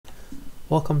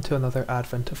Welcome to another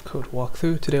Advent of Code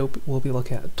walkthrough. Today we'll be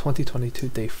looking at 2022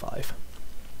 Day 5.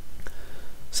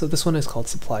 So this one is called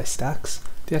Supply Stacks.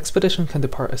 The expedition can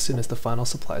depart as soon as the final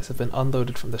supplies have been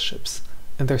unloaded from the ships,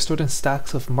 and they're stored in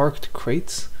stacks of marked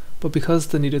crates, but because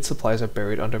the needed supplies are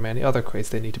buried under many other crates,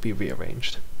 they need to be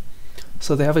rearranged.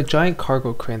 So they have a giant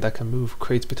cargo crane that can move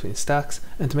crates between stacks,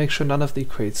 and to make sure none of the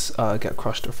crates get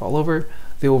crushed or fall over,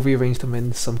 they will rearrange them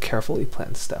in some carefully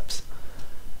planned steps.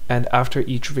 And after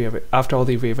all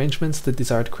the rearrangements, the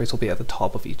desired crates will be at the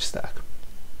top of each stack.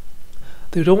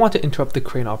 They don't want to interrupt the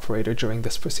crane operator during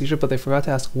this procedure, but they forgot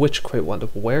to ask which crate went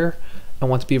up where, and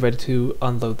want to be ready to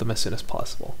unload them as soon as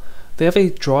possible. They have a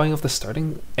drawing of the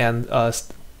starting and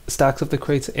stacks of the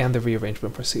crates and the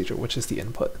rearrangement procedure, which is the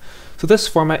input. So this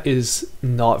format is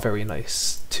not very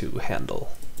nice to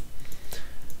handle.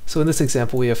 So in this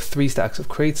example, we have 3 stacks of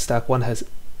crates. Stack 1 has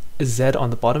Z on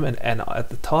the bottom and N at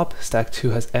the top. Stack 2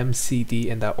 has M, C,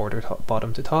 D in that order,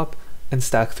 bottom to top, and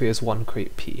stack 3 has 1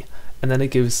 crate P. And then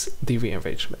it gives the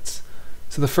rearrangements.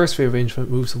 So the first rearrangement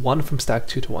moves 1 from stack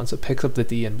 2 to 1, so it picks up the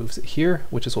D and moves it here,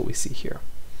 which is what we see here.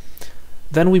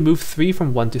 Then we move 3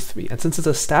 from 1 to 3, and since it's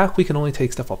a stack, we can only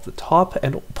take stuff off the top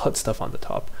and put stuff on the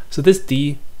top. So this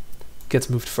D gets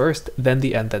moved first, then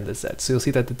the N, then the Z. So you'll see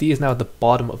that the D is now at the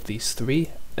bottom of these 3,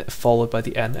 followed by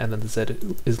the N, and then the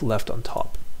Z is left on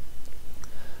top.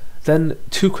 Then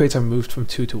 2 crates are moved from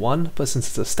 2 to 1, but since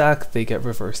it's a stack, they get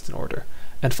reversed in order.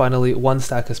 And finally, 1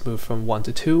 stack is moved from 1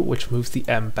 to 2, which moves the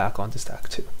M back onto stack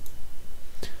 2.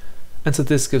 And so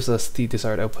this gives us the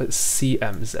desired output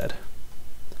CMZ.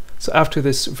 So after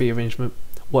this rearrangement,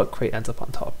 what crate ends up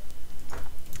on top?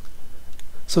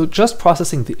 So just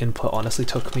processing the input honestly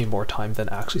took me more time than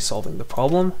actually solving the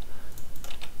problem.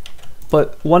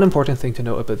 But one important thing to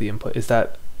note about the input is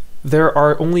that there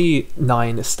are only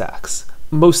 9 stacks.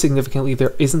 Most significantly,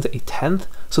 there isn't a 10th,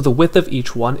 so the width of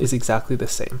each one is exactly the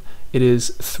same. It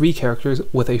is 3 characters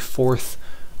with a 4th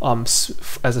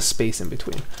as a space in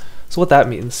between. So what that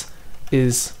means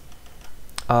is,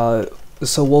 so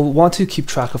we'll want to keep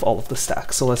track of all of the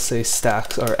stacks. So let's say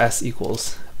stacks are S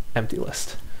equals empty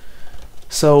list.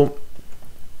 So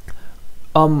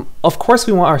of course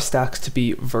we want our stacks to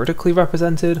be vertically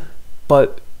represented,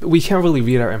 but we can't really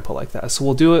read our input like that. So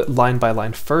we'll do it line by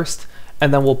line first,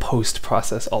 and then we'll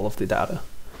post-process all of the data.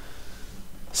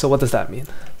 So what does that mean?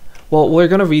 Well, we're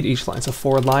going to read each line. So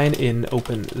for line in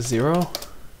open 0,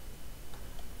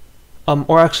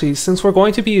 or actually, since we're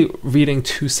going to be reading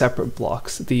 2 separate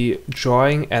blocks, the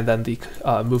drawing and then the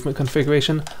movement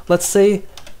configuration, let's say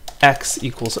x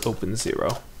equals open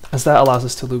 0, as that allows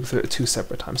us to loop through it 2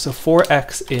 separate times. So for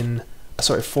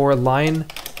line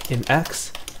in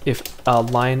x, if a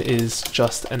line is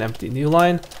just an empty new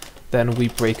line, then we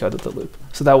break out of the loop.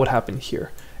 So that would happen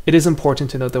here. It is important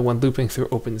to note that when looping through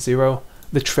open 0,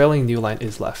 the trailing new line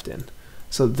is left in.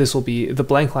 So this will be, the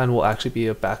blank line will actually be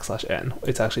a \n.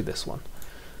 It's actually this one.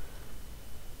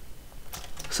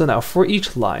 So now for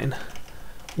each line,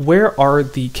 where are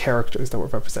the characters that we're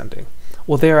representing?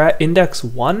 Well, they are at index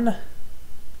 1,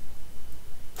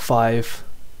 5,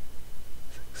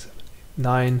 6, 7, 8,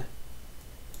 9,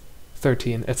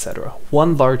 13, etc.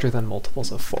 1 larger than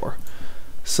multiples of 4.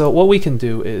 So what we can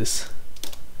do is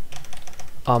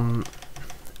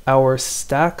our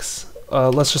stacks,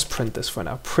 let's just print this for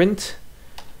now. Print,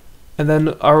 and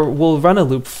then we'll run a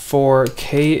loop for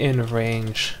k in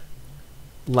range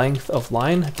length of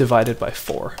line divided by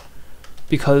 4,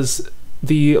 because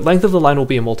the length of the line will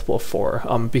be a multiple of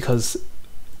 4, because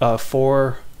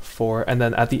 4, 4, and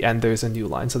then at the end there's a new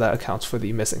line, so that accounts for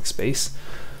the missing space.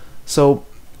 So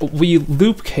we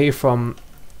loop k from,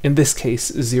 in this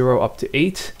case, 0 up to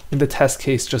 8, in the test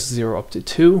case just 0 up to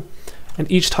 2,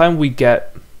 and each time we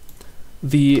get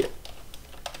the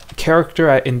character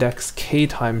at index k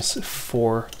times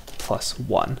 4 plus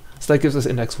 1. So that gives us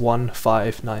index 1,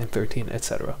 5, 9, 13,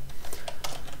 etc.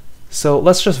 So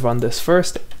let's just run this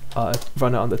first,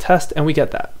 run it on the test, and we get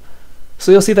that.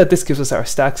 So you'll see that this gives us our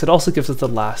stacks. It also gives us the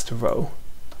last row,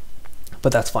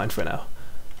 but that's fine for now.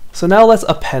 So now let's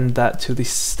append that to the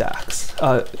stacks.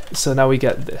 So now we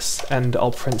get this, and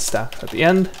I'll print stacks at the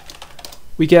end.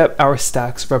 We get our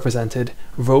stacks represented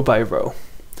row by row.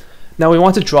 Now we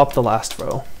want to drop the last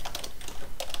row.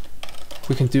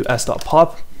 We can do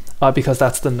s.pop because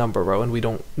that's the number row and we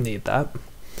don't need that.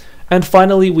 And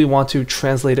finally, we want to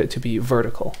translate it to be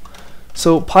vertical.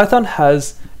 So Python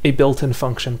has a built-in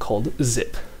function called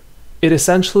zip. It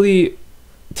essentially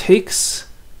takes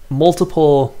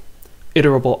multiple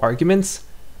iterable arguments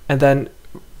and then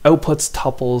outputs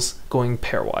tuples going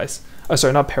pairwise.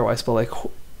 Sorry, not pairwise, but like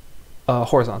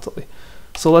horizontally.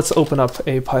 So let's open up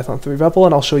a Python 3 REPL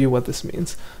and I'll show you what this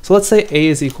means. So let's say A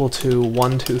is equal to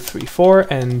 1, 2, 3, 4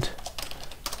 and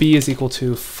B is equal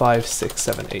to 5, 6,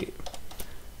 7, 8.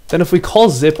 Then if we call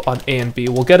zip on A and B,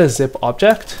 we'll get a zip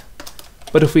object,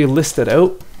 but if we list it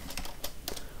out,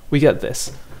 we get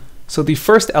this. So the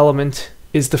first element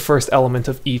is the first element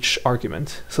of each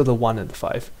argument, so the 1 and the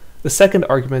 5. The second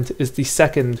argument is the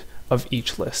second of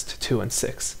each list, 2 and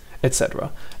 6,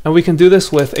 etc. And we can do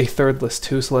this with a third list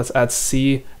too, so let's add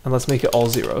C and let's make it all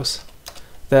zeros.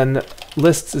 Then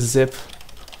list zip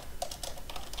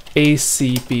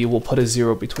ACB will put a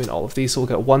 0 between all of these, so we'll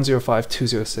get 105,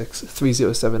 206,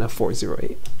 307, and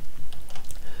 408.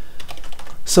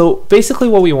 So basically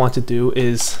what we want to do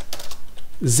is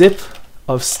zip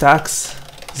of stacks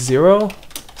 0,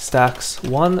 stacks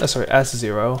 1,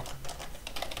 S0,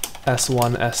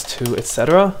 S1, S2,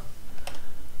 etc.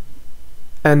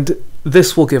 And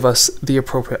this will give us the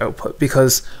appropriate output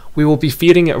because we will be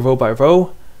feeding it row by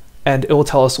row, and it will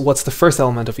tell us what's the first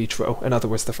element of each row, in other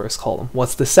words the first column,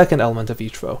 what's the second element of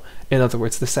each row, in other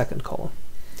words the second column.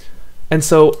 And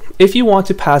so if you want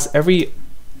to pass every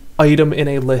item in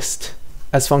a list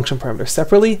as function parameters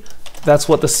separately, that's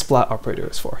what the splat operator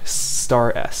is for,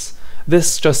 star S.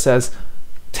 This just says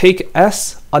take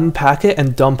S, unpack it,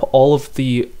 and dump all of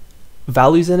the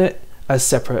values in it as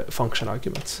separate function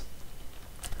arguments.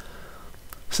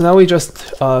 So now we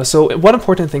just, so one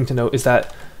important thing to note is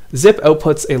that zip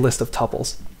outputs a list of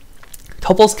tuples.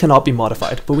 Tuples cannot be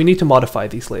modified, but we need to modify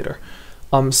these later.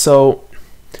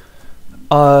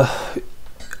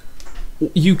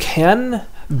 You can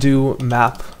do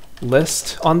map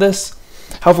list on this.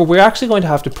 However, we're actually going to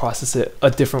have to process it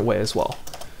a different way as well.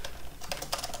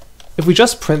 If we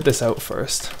just print this out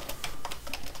first,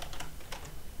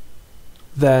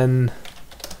 then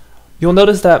you'll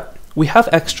notice that we have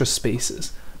extra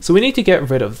spaces. So we need to get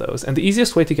rid of those. And the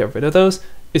easiest way to get rid of those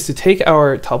is to take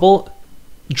our tuple,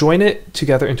 join it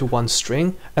together into one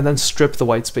string, and then strip the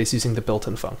white space using the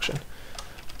built-in function.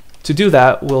 To do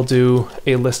that, we'll do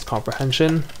a list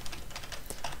comprehension.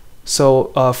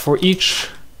 So for each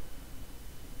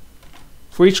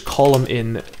column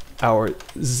in our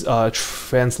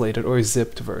translated or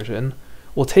zipped version,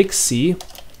 we'll take C,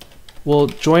 we'll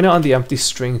join it on the empty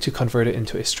string to convert it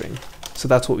into a string. So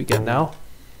that's what we get now.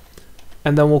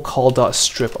 And then we'll call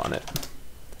 .strip on it.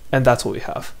 And that's what we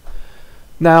have.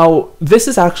 Now, this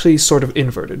is actually sort of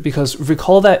inverted because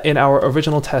recall that in our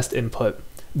original test input,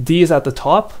 D is at the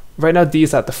top. Right now, D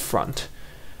is at the front.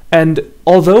 And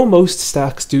although most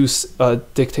stacks do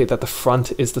dictate that the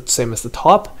front is the same as the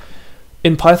top,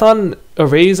 in Python,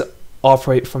 arrays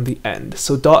operate from the end.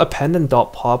 So .append and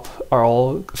 .pop are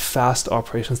all fast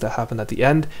operations that happen at the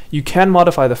end. You can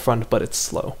modify the front, but it's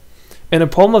slow. In a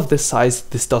problem of this size,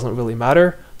 this doesn't really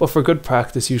matter, but for good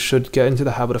practice, you should get into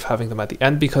the habit of having them at the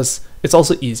end because it's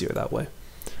also easier that way.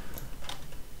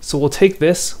 So we'll take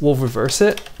this, we'll reverse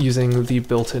it using the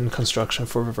built-in construction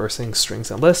for reversing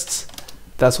strings and lists.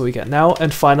 That's what we get now.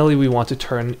 And finally, we want to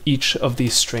turn each of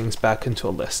these strings back into a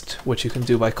list, which you can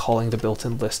do by calling the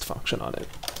built-in list function on it.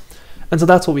 And so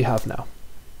that's what we have now.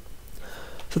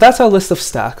 So that's our list of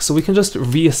stacks. So we can just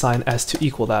reassign S to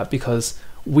equal that because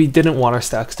we didn't want our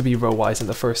stacks to be row-wise in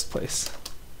the first place.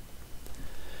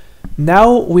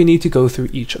 Now we need to go through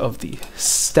each of the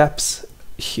steps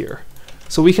here.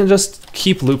 So we can just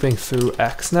keep looping through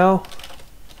X now.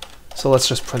 So let's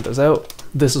just print those out.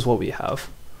 This is what we have.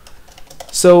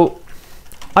 So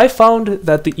I found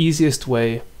that the easiest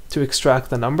way to extract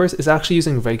the numbers is actually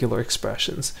using regular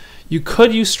expressions. You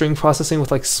could use string processing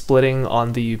with like splitting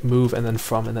on the move and then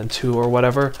from and then to or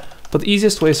whatever, but the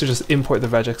easiest way is to just import the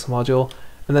regex module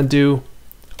and then do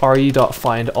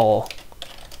re.findAll,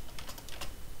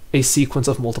 a sequence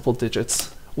of multiple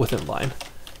digits within line.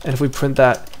 And if we print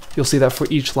that, you'll see that for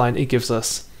each line it gives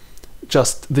us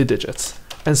just the digits.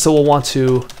 And so we'll want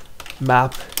to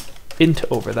map int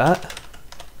over that.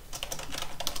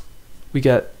 We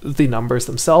get the numbers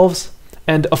themselves.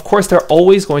 And of course, they're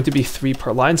always going to be 3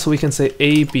 per line, so we can say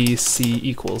A, B, C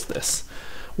equals this,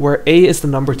 where A is the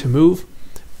number to move,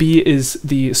 B is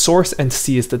the source, and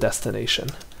C is the destination.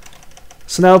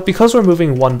 So now, because we're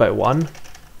moving one by one,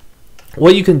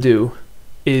 what you can do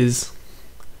is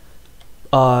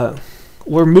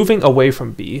we're moving away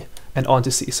from B and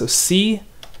onto C. So C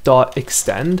dot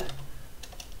extend,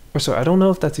 or sorry, I don't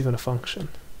know if that's even a function.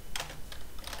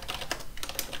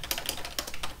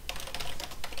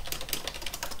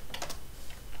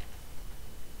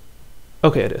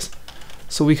 Okay, it is.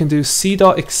 So we can do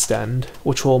C.extend,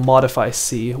 which will modify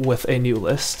C with a new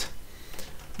list.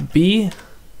 B,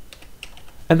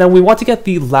 and then we want to get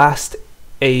the last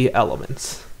A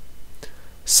elements.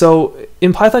 So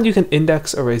in Python, you can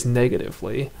index arrays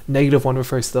negatively. -1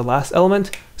 refers to the last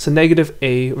element, so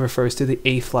 -a refers to the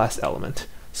 8th last element.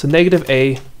 So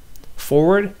 -a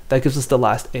forward, that gives us the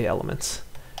last a elements.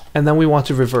 And then we want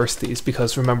to reverse these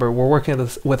because remember, we're working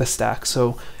with a stack.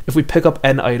 So if we pick up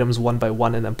n items one by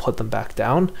one and then put them back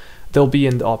down, they'll be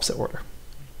in the opposite order.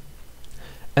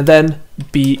 And then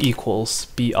b equals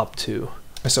b up to,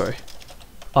 or sorry,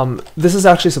 this is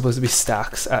actually supposed to be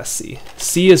stacks at c.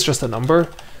 C is just a number,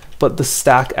 but the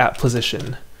stack at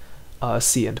position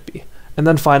c and b. And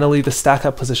then finally, the stack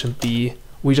at position b,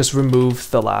 we just remove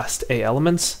the last a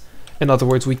elements. In other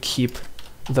words, we keep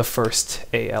the first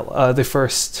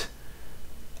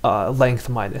length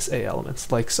minus a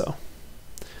elements, like so.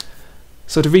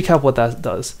 So to recap what that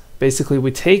does, basically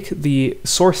we take the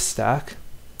source stack,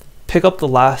 pick up the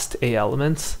last a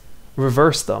elements,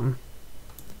 reverse them,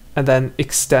 and then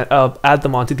add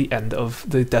them onto the end of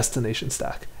the destination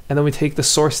stack. And then we take the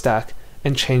source stack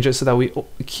and change it so that we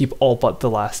keep all but the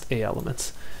last a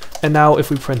elements. And now if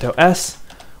we print out s,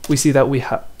 we see that we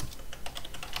have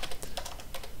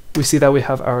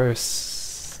our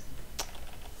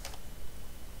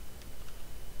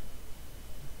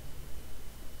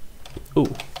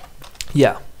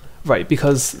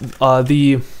because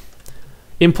the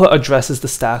input addresses the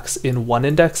stacks in one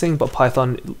indexing, but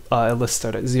Python lists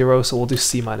start at 0, so we'll do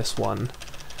c minus 1,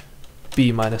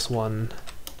 b minus 1,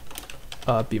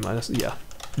 b minus, yeah,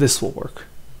 this will work.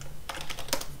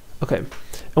 Okay,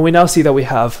 and we now see that we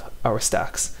have our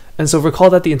stacks. And so recall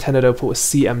that the intended output was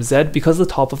CMZ. Because the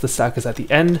top of the stack is at the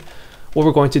end, what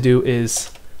we're going to do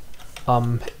is a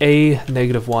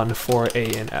 -1 for a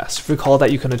in s. Recall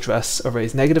that you can address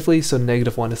arrays negatively, so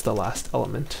 -1 is the last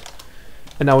element.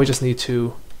 And now we just need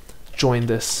to join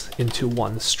this into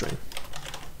one string.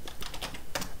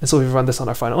 And so if we run this on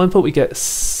our final input, we get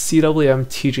CWM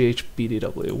TGH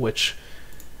BDW, which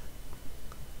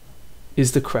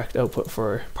is the correct output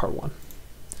for part 1.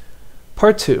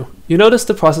 Part 2, you notice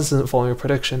the process isn't following a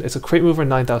prediction. It's a crate mover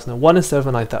 9001 instead of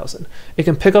a 9000. It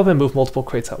can pick up and move multiple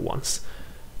crates at once.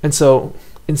 And so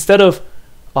instead of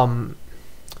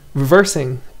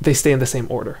reversing, they stay in the same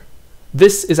order.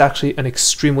 This is actually an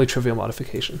extremely trivial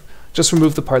modification. Just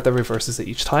remove the part that reverses it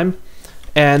each time,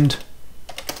 and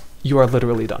you are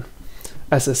literally done.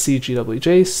 SSC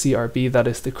GWJ CRB, that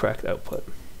is the correct output.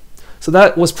 So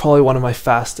that was probably one of my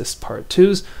fastest part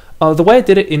 2s. The way I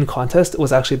did it in contest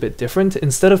was actually a bit different.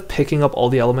 Instead of picking up all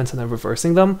the elements and then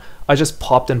reversing them, I just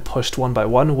popped and pushed one by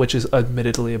one, which is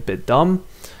admittedly a bit dumb.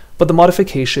 But the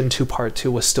modification to part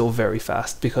 2 was still very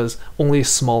fast because only a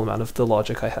small amount of the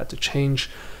logic I had to change.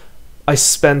 I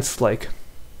spent like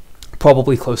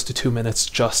probably close to 2 minutes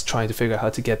just trying to figure out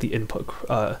how to get the input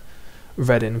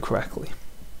read in correctly.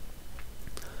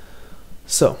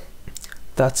 So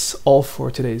that's all for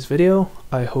today's video.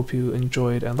 I hope you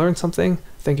enjoyed and learned something.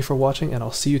 Thank you for watching, and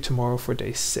I'll see you tomorrow for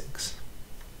day 6.